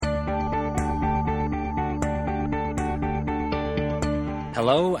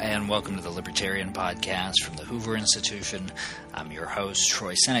Hello, and welcome to the Libertarian Podcast from the Hoover Institution. I'm your host,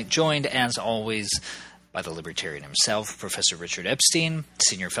 Troy Senek, joined, as always, by the Libertarian himself, Professor Richard Epstein,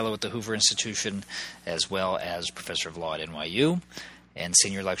 Senior Fellow at the Hoover Institution, as well as Professor of Law at NYU, and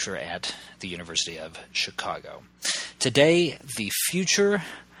Senior Lecturer at the University of Chicago. Today, the future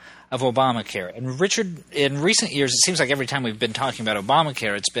of Obamacare. And Richard, in recent years, it seems like every time we've been talking about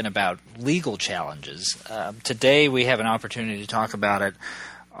Obamacare, it's been about legal challenges. Today, we have an opportunity to talk about it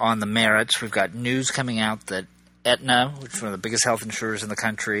on the merits. We've got news coming out that Aetna, which is one of the biggest health insurers in the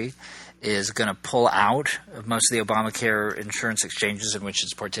country, is going to pull out of most of the Obamacare insurance exchanges in which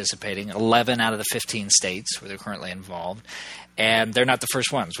it's participating, 11 out of the 15 states where they're currently involved. And they're not the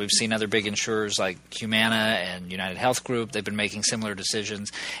first ones. We've seen other big insurers like Humana and United Health Group. They've been making similar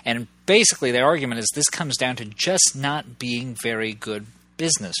decisions. And basically their argument is this comes down to just not being very good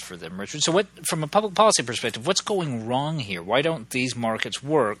business for them, Richard. So from a public policy perspective, what's going wrong here? Why don't these markets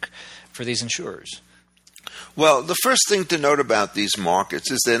work for these insurers? Well, the first thing to note about these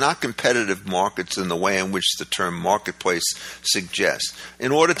markets is they're not competitive markets in the way in which the term marketplace suggests.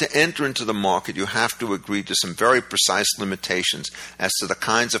 In order to enter into the market, you have to agree to some very precise limitations as to the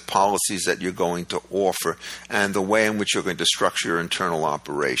kinds of policies that you're going to offer and the way in which you're going to structure your internal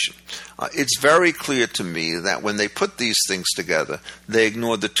operation. It's very clear to me that when they put these things together, they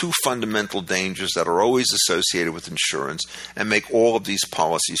ignore the two fundamental dangers that are always associated with insurance and make all of these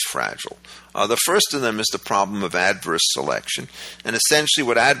policies fragile. The first of them is the problem of adverse selection. And essentially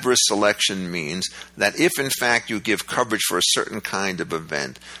what adverse selection means that if in fact you give coverage for a certain kind of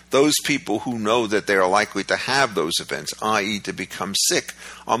event, those people who know that they are likely to have those events, i.e. to become sick,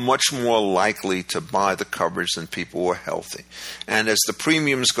 are much more likely to buy the coverage than people who are healthy. And as the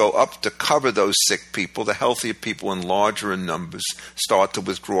premiums go up to cover those sick people, the healthier people in larger numbers start to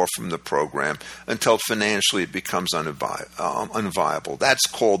withdraw from the program until financially it becomes unviable. That's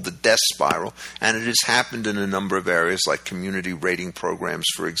called the death spiral, and it has happened in a number of areas like community rating programs,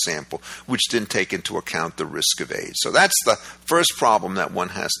 for example, which didn't take into account the risk of AIDS. So that's the first problem that one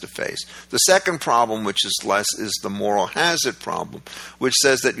has to face. The second problem, which is less, is the moral hazard problem, which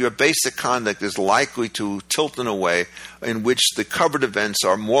says that your basic conduct is likely to tilt in a way in which the covered events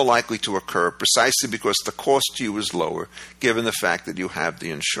are more likely to occur precisely because the cost to you is lower, given the fact that you have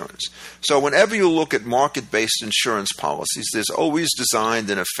the insurance. So whenever you look at market-based insurance policies, there's always designed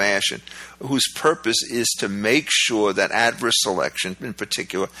in a fashion whose purpose is to make sure that adverse selection, in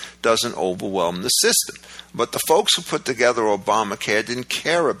particular, doesn't overwhelm the system. But the folks who put together Obamacare didn't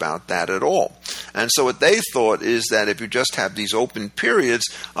care about that at all. And so what they thought is that if you just have these open periods,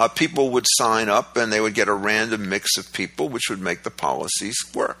 people would sign up and they would get a random mix of people, which would make the policies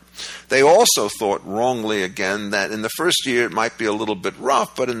work. They also thought, wrongly again, that in the first year it might be a little bit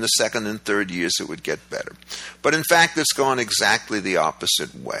rough, but in the second and third years it would get better. But in fact, it's gone exactly the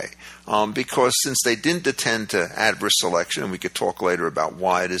opposite way. Because since they didn't attend to adverse selection, and we could talk later about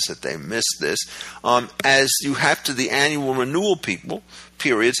why it is that they missed this, as you have to the annual renewal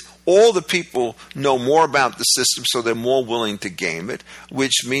periods, all the people know more about the system, so they're more willing to game it,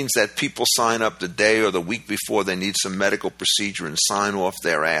 which means that people sign up the day or the week before they need some medical procedure and sign off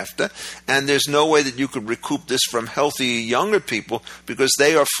thereafter. And there's no way that you could recoup this from healthy younger people because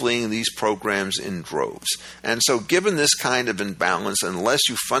they are fleeing these programs in droves. And so given this kind of imbalance, unless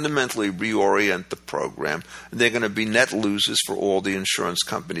you fundamentally reorient the program, they're going to be net losers for all the insurance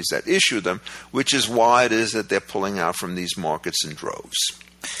companies that issue them, which is why it is that they're pulling out from these markets in droves.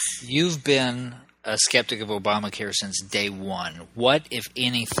 You've been a skeptic of Obamacare since day one. What, if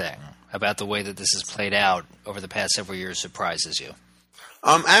anything, about the way that this has played out over the past several years surprises you?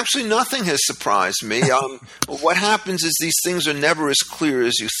 Actually, nothing has surprised me. What happens is these things are never as clear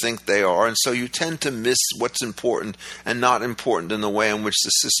as you think they are, and so you tend to miss what's important and not important in the way in which the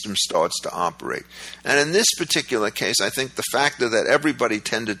system starts to operate. And in this particular case, I think the factor that everybody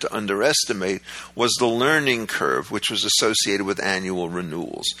tended to underestimate was the learning curve, which was associated with annual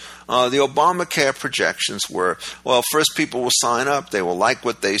renewals. The Obamacare projections were, well, first people will sign up, they will like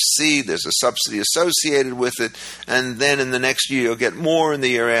what they see, there's a subsidy associated with it, and then in the next year you'll get more, and the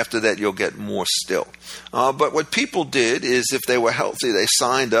year after that you'll get more still. But what people did is if they were healthy, they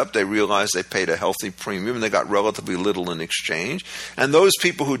signed up, they realized they paid a healthy premium, and they got relatively little in exchange. And those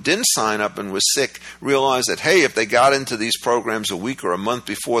people who didn't sign up and were sick realized that, hey, if they got into these programs a week or a month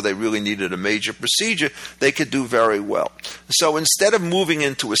before they really needed a major procedure, they could do very well. So instead of moving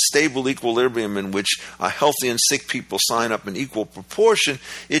into a stable equilibrium in which healthy and sick people sign up in equal proportion,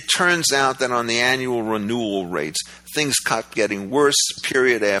 it turns out that on the annual renewal rates, things kept getting worse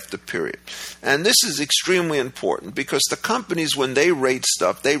period after period. And this is extremely important because the companies, when they rate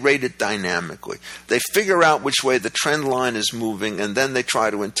stuff, they rate it dynamically. They figure out which way the trend line is moving, and then they try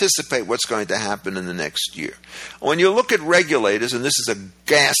to anticipate what's going to happen in the next year. When you look at regulators, and this is a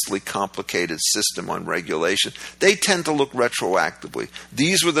ghastly complicated system on regulation, they tend to look retroactively.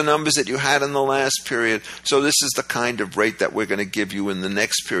 These were the numbers that you had in the last period, so this is the kind of rate that we're going to give you in the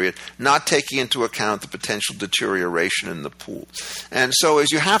next period, not taking into account the potential deterioration in the pool. And so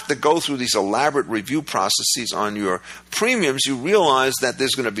as you have to go through these elaborate review processes on your premiums, you realize that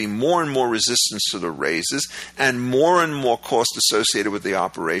there's going to be more and more resistance to the raises and more cost associated with the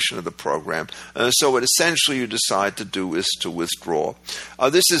operation of the program. So what essentially you decide to do is to withdraw.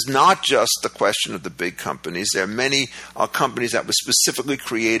 This is not just the question of the big companies. There are many companies that were specifically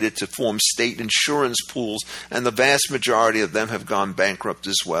created to form state insurance pools, and the vast majority of them have gone bankrupt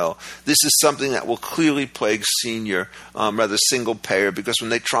as well. This is something that will clearly plague single payer, because when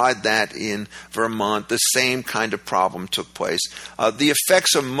they tried that in Vermont, the same kind of problem took place. The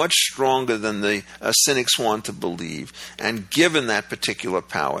effects are much stronger than the cynics want to believe, and given that particular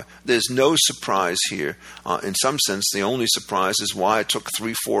power, there's no surprise here. In some sense, the only surprise is why it took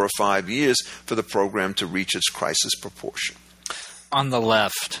 3, 4, or 5 years for the program to reach its crisis proportion. On the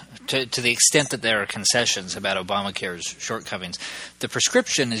left, to the extent that there are concessions about Obamacare's shortcomings, the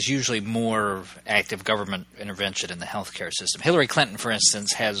prescription is usually more active government intervention in the healthcare system. Hillary Clinton, for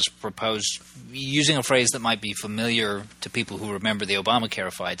instance, has proposed, using a phrase that might be familiar to people who remember the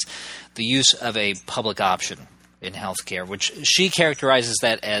Obamacare fights, the use of a public option in healthcare, which she characterizes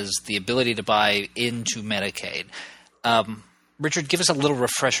that as the ability to buy into Medicaid. Richard, give us a little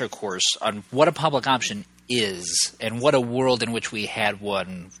refresher course on what a public option is and what a world in which we had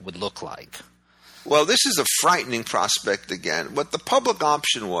one would look like. Well, this is a frightening prospect again. What the public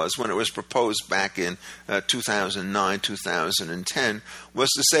option was when it was proposed back in 2009, 2010, was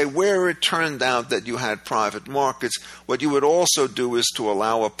to say where it turned out that you had private markets, what you would also do is to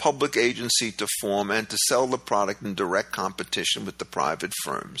allow a public agency to form and to sell the product in direct competition with the private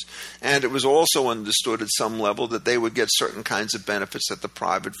firms. And it was also understood at some level that they would get certain kinds of benefits that the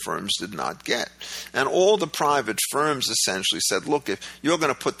private firms did not get. And all the private firms essentially said, look, if you're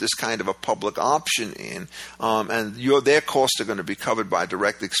going to put this kind of a public option in, and their costs are going to be covered by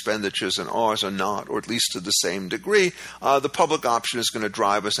direct expenditures and ours are not, or at least to the same degree, the public option is going to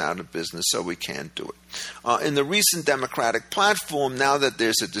drive us out of business, so we can't do it. In the recent Democratic platform, now that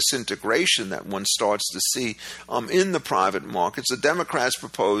there's a disintegration that one starts to see in the private markets, the Democrats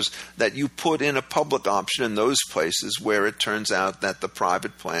propose that you put in a public option in those places where it turns out that the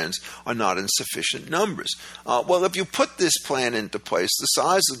private plans are not in sufficient numbers. Well, if you put this plan into place, the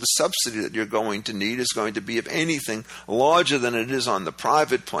size of the subsidy that you're going to need is going to be, if anything, larger than it is on the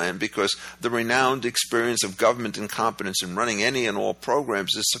private plan, because the renowned experience of government incompetence in running any and all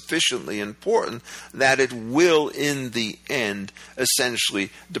programs is sufficiently important that it will, in the end,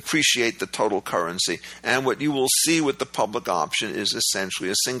 essentially depreciate the total currency. And what you will see with the public option is essentially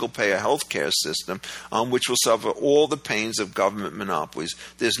a single-payer healthcare system which will suffer all the pains of government monopolies.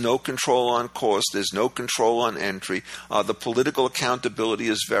 There's no control on cost. There's no control on entry. The political accountability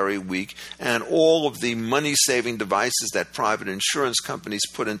is very weak. And all of the money-saving devices that private insurance companies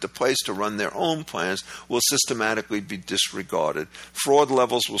put into place to run their own plans will systematically be disregarded. Fraud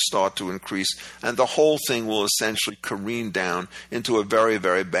levels will start to increase, and the whole thing will essentially careen down into a very,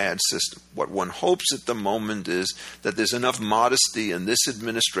 very bad system. What one hopes at the moment is that there's enough modesty in this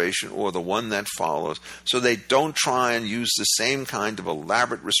administration or the one that follows so they don't try and use the same kind of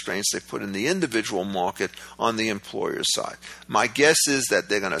elaborate restraints they put in the individual market on the employer side. My guess is that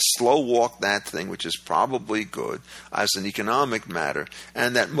they're going to slow walk that thing, which is probably good as an economic matter,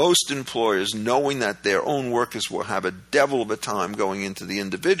 and that most employers, knowing that their own workers will have a devil of a time going into the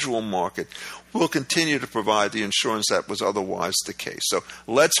individual market, will continue to provide the insurance that was otherwise the case. So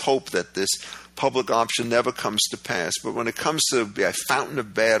let's hope that this public option never comes to pass. But when it comes to a fountain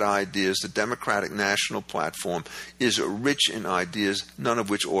of bad ideas, the Democratic National Platform is rich in ideas, none of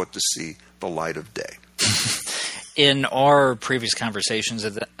which ought to see the light of day. In our previous conversations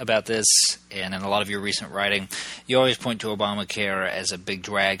about this, and in a lot of your recent writing, you always point to Obamacare as a big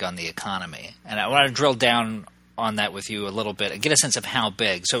drag on the economy. And I want to drill down on that with you a little bit and get a sense of how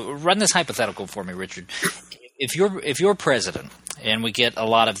big. So run this hypothetical for me, Richard. If you're president and we get a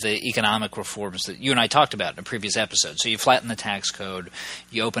lot of the economic reforms that you and I talked about in a previous episode, so you flatten the tax code,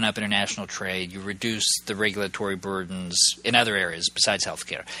 you open up international trade, you reduce the regulatory burdens in other areas besides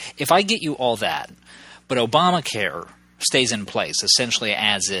healthcare. If I get you all that, but Obamacare stays in place essentially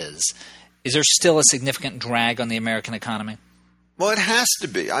as is there still a significant drag on the American economy? Well, it has to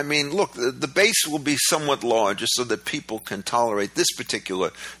be. I mean, look, the base will be somewhat larger so that people can tolerate this particular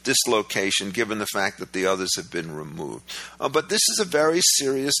dislocation given the fact that the others have been removed. But this is a very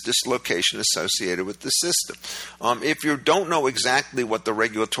serious dislocation associated with the system. If you don't know exactly what the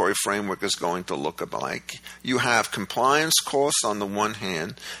regulatory framework is going to look like, you have compliance costs on the one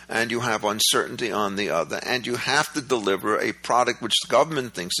hand, and you have uncertainty on the other, and you have to deliver a product which the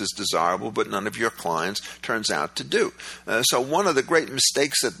government thinks is desirable, but none of your clients turns out to do. So one of the great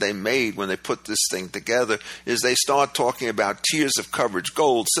mistakes that they made when they put this thing together is they start talking about tiers of coverage,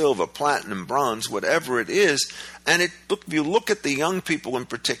 gold, silver, platinum, bronze, whatever it is. And if you look at the young people in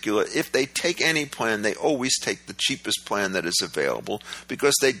particular, if they take any plan, they always take the cheapest plan that is available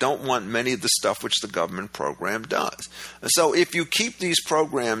because they don't want many of the stuff which the government program does. So if you keep these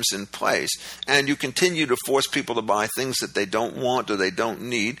programs in place and you continue to force people to buy things that they don't want or they don't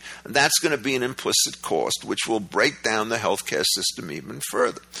need, that's going to be an implicit cost which will break down the healthcare system even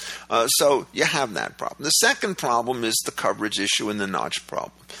further. So you have that problem. The second problem is the coverage issue and the notch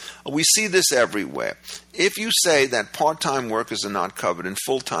problem. We see this everywhere. If you say that part-time workers are not covered and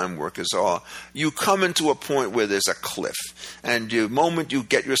full-time workers are, you come into a point where there's a cliff. And the moment you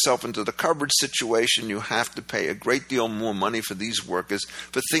get yourself into the coverage situation, you have to pay a great deal more money for these workers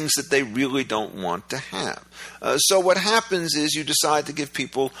for things that they really don't want to have. So what happens is you decide to give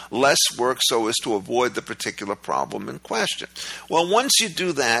people less work so as to avoid the particular problem in question. Well, once you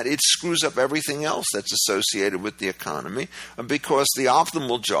do that, it screws up everything else that's associated with the economy because the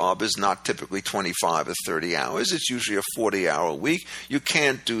optimal job is not typically 25 or 30 hours. It's usually a 40-hour week. You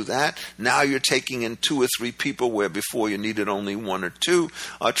can't do that. Now you're taking in 2 or 3 people where before you needed only 1 or 2.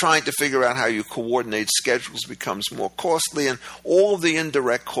 Trying to figure out how you coordinate schedules becomes more costly, and all of the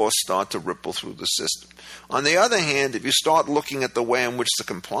indirect costs start to ripple through the system. On the other hand, if you start looking at the way in which the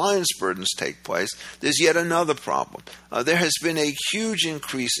compliance burdens take place, there's yet another problem. There has been a huge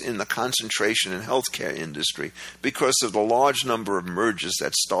increase in the concentration in healthcare industry because of the large number of mergers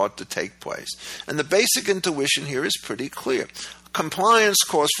that start to take place. And the basic intuition here is pretty clear. Compliance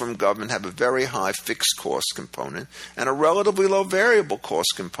costs from government have a very high fixed cost component and a relatively low variable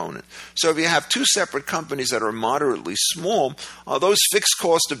cost component. So if you have 2 separate companies that are moderately small, those fixed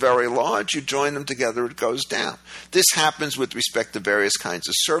costs are very large. You join them together, it goes down. This happens with respect to various kinds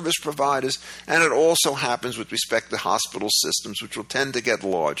of service providers, and it also happens with respect to hospital systems, which will tend to get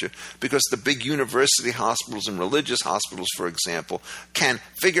larger because the big university hospitals and religious hospitals, for example, can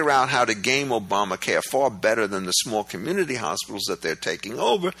figure out how to game Obamacare far better than the small community hospitals that they're taking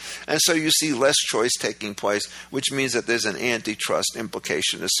over, and so you see less choice taking place, which means that there's an antitrust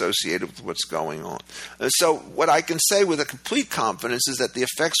implication associated with what's going on. So what I can say with a complete confidence is that the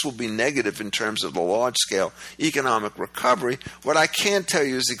effects will be negative in terms of the large-scale economic recovery. What I can't tell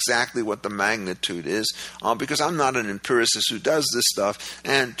you is exactly what the magnitude is, because I'm not an empiricist who does this stuff,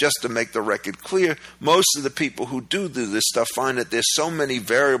 and just to make the record clear, most of the people who do this stuff find that there's so many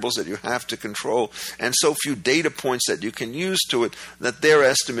variables that you have to control and so few data points that you can use to it that their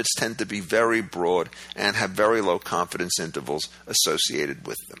estimates tend to be very broad and have very low confidence intervals associated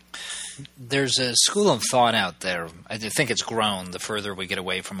with them. There's a school of thought out there, I think it's grown the further we get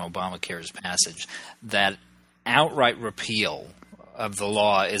away from Obamacare's passage, that outright repeal of the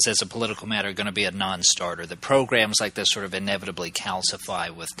law is, as a political matter, going to be a non-starter. The programs like this sort of inevitably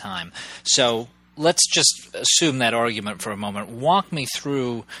calcify with time. So let's just assume that argument for a moment. Walk me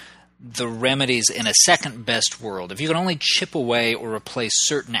through the remedies in a second-best world. If you can only chip away or replace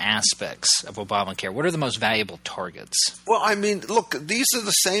certain aspects of Obamacare, what are the most valuable targets? Well, I mean, look, these are the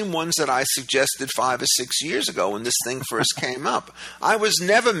same ones that I suggested 5 or 6 years ago when this thing first came up. I was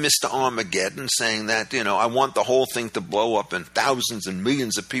never Mr. Armageddon saying that, I want the whole thing to blow up and thousands and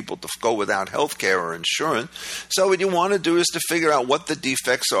millions of people to go without health care or insurance. So what you want to do is to figure out what the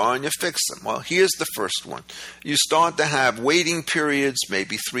defects are and you fix them. Well, here's the first one. You start to have waiting periods,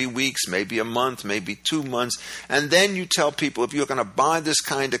 maybe 3 weeks, maybe a month, maybe 2 months, and then you tell people if you're going to buy this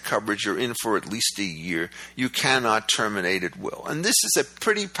kind of coverage, you're in for at least a year. You cannot terminate at will. And this is a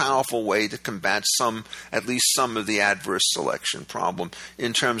pretty powerful way to combat at least some of the adverse selection problem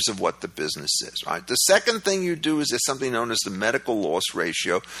in terms of what the business is. Right? The second thing you do is there's something known as the medical loss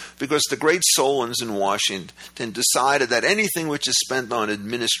ratio, because the great Solons in Washington decided that anything which is spent on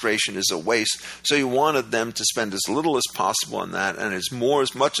administration is a waste, so you wanted them to spend as little as possible on that and as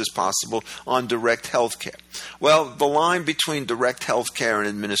much as possible possible on direct health care. Well, the line between direct health care and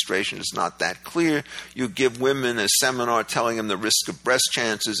administration is not that clear. You give women a seminar telling them the risk of breast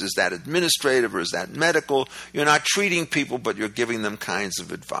cancers. Is that administrative or is that medical? You're not treating people, but you're giving them kinds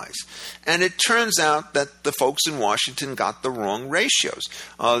of advice. And it turns out that the folks in Washington got the wrong ratios.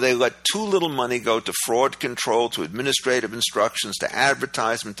 They let too little money go to fraud control, to administrative instructions, to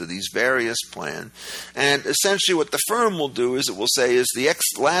advertisement, to these various plans. And essentially what the firm will do is it will say, is the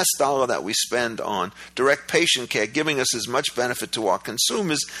last dollar that we spend on direct patient care giving us as much benefit to our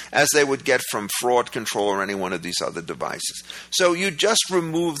consumers as they would get from fraud control or any one of these other devices. So you just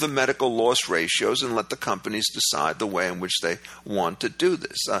remove the medical loss ratios and let the companies decide the way in which they want to do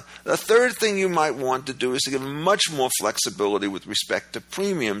this. The third thing you might want to do is to give much more flexibility with respect to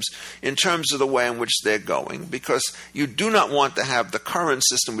premiums in terms of the way in which they're going, because you do not want to have the current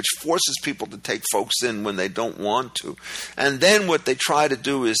system which forces people to take folks in when they don't want to. And then what they try to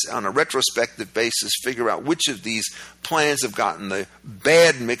do is, on a retrospective basis, figure out which of these plans have gotten the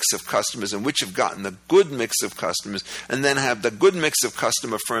bad mix of customers and which have gotten the good mix of customers, and then have the good mix of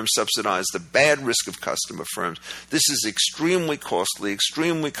customer firms subsidize the bad risk of customer firms. This is extremely costly,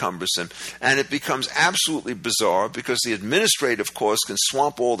 extremely cumbersome, and it becomes absolutely bizarre because the administrative costs can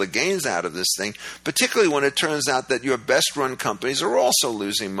swamp all the gains out of this thing, particularly when it turns out that your best-run companies are also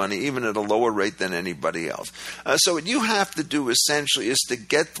losing money, even at a lower rate than anybody else. So what you have to do essentially is to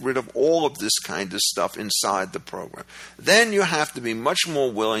get rid of all of this kind of stuff inside the program. Then you have to be much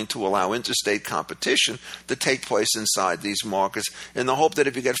more willing to allow interstate competition to take place inside these markets, in the hope that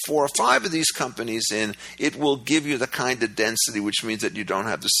if you get 4 or 5 of these companies in, it will give you the kind of density which means that you don't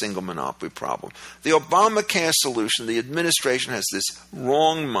have the single monopoly problem. The Obamacare solution, the administration has this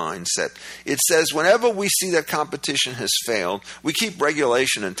wrong mindset. It says whenever we see that competition has failed, we keep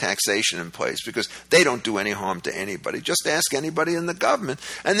regulation and taxation in place because they don't do any harm to anybody. Just ask anybody in the government.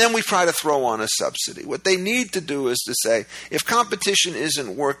 And then we try to throw on a subsidy. What they need to do is to say, if competition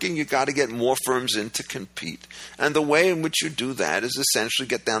isn't working, you've got to get more firms in to compete. And the way in which you do that is essentially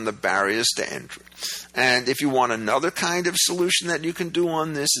get down the barriers to entry. And if you want another kind of solution that you can do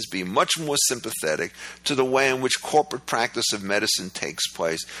on this, is be much more sympathetic to the way in which corporate practice of medicine takes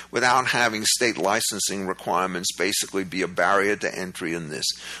place without having state licensing requirements basically be a barrier to entry in this.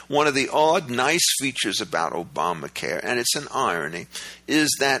 One of the odd, nice features about Obamacare, and it's an irony,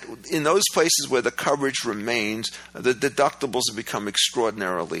 is that in those places where the coverage remains, the deductibles have become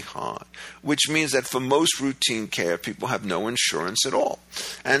extraordinarily high, which means that for most routine care, people have no insurance at all.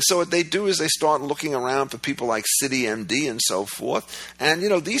 And so what they do is they start looking around for people like CityMD and so forth. And,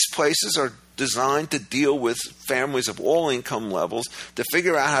 these places are designed to deal with families of all income levels, to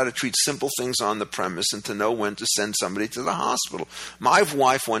figure out how to treat simple things on the premise and to know when to send somebody to the hospital. My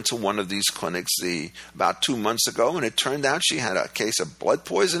wife went to one of these clinics about 2 months ago, and it turned out she had a case of blood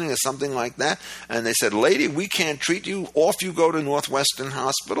poisoning or something like that. And they said, "Lady, we can't treat you. Off you go to Northwestern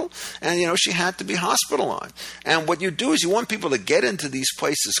Hospital." And, she had to be hospitalized. And what you do is you want people to get into these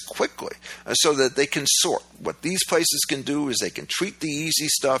places quickly so that they can sort. What these places can do is they can treat the easy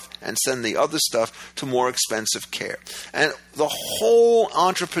stuff and send the other stuff to more expensive care. And the whole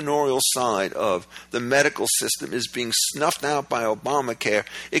entrepreneurial side of the medical system is being snuffed out by Obamacare,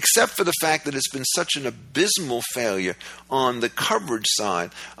 except for the fact that it's been such an abysmal failure on the coverage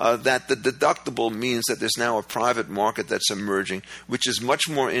side that the deductible means that there's now a private market that's emerging, which is much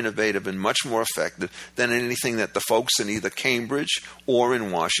more innovative and much more effective than anything that the folks in either Cambridge or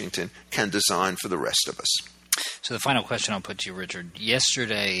in Washington can design for the rest of us. So the final question I'll put to you, Richard.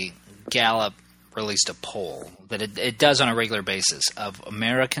 Yesterday, Gallup released a poll that it does on a regular basis of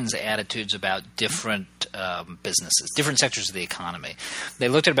Americans' attitudes about different businesses, different sectors of the economy. They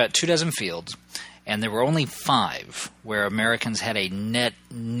looked at about 24 fields, and there were only 5 where Americans had a net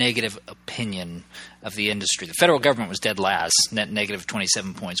negative opinion of the industry. The federal government was dead last, net negative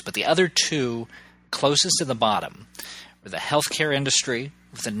 27 points, but the other 2 closest to the bottom were the healthcare industry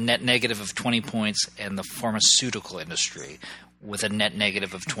with a net negative of 20 points and the pharmaceutical industry with a net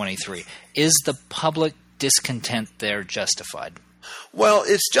negative of 23. Is the public discontent there justified? Well,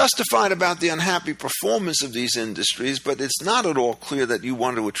 it's justified about the unhappy performance of these industries, but it's not at all clear that you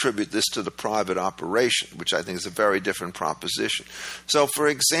want to attribute this to the private operation, which I think is a very different proposition. So, for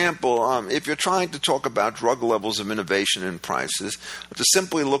example, if you're trying to talk about drug levels of innovation and prices, to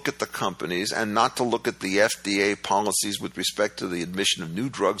simply look at the companies and not to look at the FDA policies with respect to the admission of new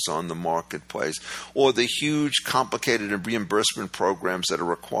drugs on the marketplace, or the huge, complicated reimbursement programs that are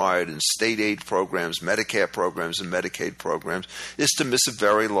required in state aid programs, Medicare programs, and Medicaid programs, is to miss a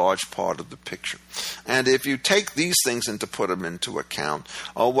very large part of the picture. And if you take these things and to put them into account,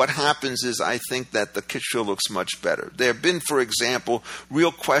 what happens is I think that the picture looks much better. There have been, for example,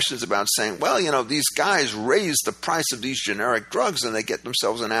 real questions about saying, well, these guys raise the price of these generic drugs and they get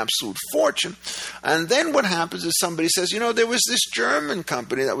themselves an absolute fortune. And then what happens is somebody says, there was this German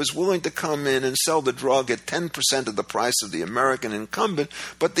company that was willing to come in and sell the drug at 10% of the price of the American incumbent,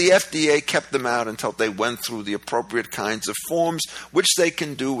 but the FDA kept them out until they went through the appropriate kinds of forms, which they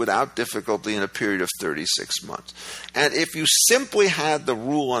can do without difficulty in a period of 36 months. And if you simply had the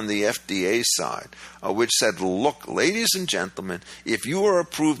rule on the FDA side, which said, look, ladies and gentlemen, if you are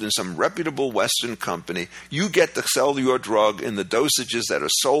approved in some reputable Western company, you get to sell your drug in the dosages that are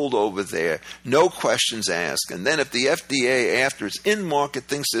sold over there, no questions asked. And then if the FDA, after it's in market,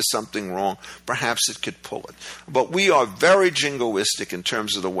 thinks there's something wrong, perhaps it could pull it. But we are very jingoistic in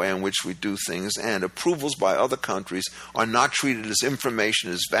terms of the way in which we do things, and approvals by other countries are not treated as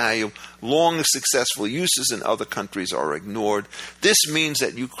information as value. Long and successful uses in other countries are ignored. This means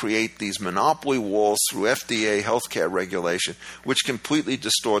that you create these monopoly walls through FDA healthcare regulation, which completely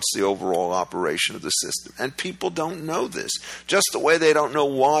distorts the overall operation of the system. And people don't know this. Just the way they don't know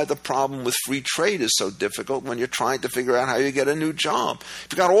why the problem with free trade is so difficult when you're trying to figure out how you get a new job. If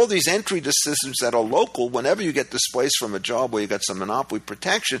you've got all these entry systems that are local, whenever you get displaced from a job where you got some monopoly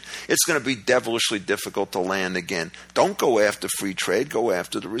protection, it's going to be devilishly difficult to land again. Don't go after free trade, go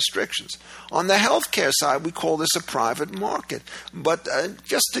after the restrictions. On the healthcare side, we call this a private market. But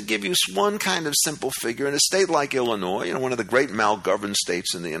just to give you one kind of simple figure, in a state like Illinois, one of the great malgoverned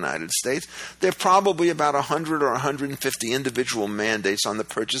states in the United States, there are probably about 100 or 150 individual mandates on the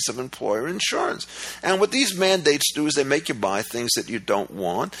purchase of employer insurance. And what these mandates do is they make you buy things that you don't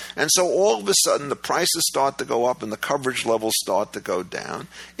want. And so all of a sudden the prices start to go up and the coverage levels start to go down.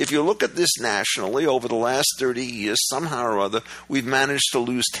 If you look at this nationally, over the last 30 years, somehow or other, we've managed to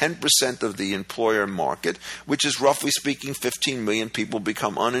lose 10% of the employer market, which is roughly speaking 15 million people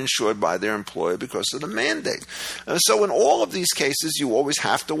become uninsured by their employer because of the mandate. So in all of these cases, you always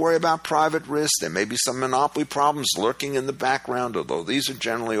have to worry about private risk. There may be some monopoly problems lurking in the background, although these are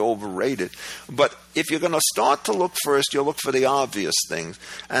generally overrated. But if you're going to start to look first, you'll look for the obvious things.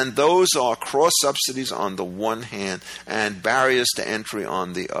 And those are cross-subsidies on the one hand and barriers to entry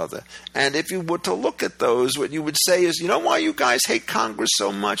on the other. And if you were to look at those, what you would say is, why you guys hate Congress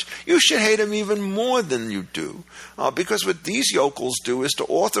so much? You should hate them even more than you do. Because what these yokels do is to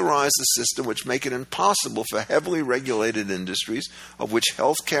authorize a system which make it impossible for heavily regulated industries, of which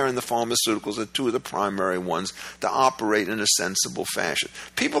healthcare and the pharmaceuticals are two of the primary ones, to operate in a sensible fashion.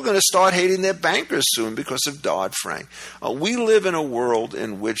 People are going to start hating their bankers soon because of Dodd-Frank. We live in a world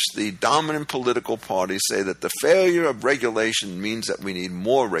in which the dominant political parties say that the failure of regulation means that we need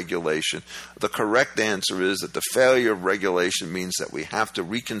more regulation. The correct answer is that the failure of regulation means that we have to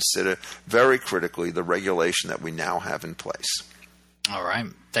reconsider very critically the regulation that we now have in place. All right.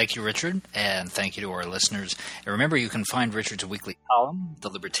 Thank you, Richard, and thank you to our listeners. And remember, you can find Richard's weekly column, The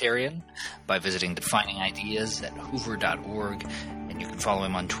Libertarian, by visiting Defining Ideas at hoover.org, and you can follow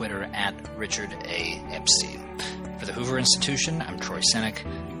him on Twitter at Richard A. Epstein. For the Hoover Institution, I'm Troy Senek.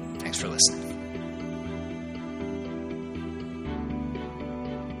 Thanks for listening.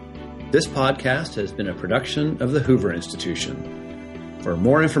 This podcast has been a production of the Hoover Institution. For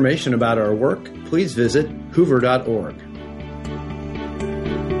more information about our work, please visit hoover.org.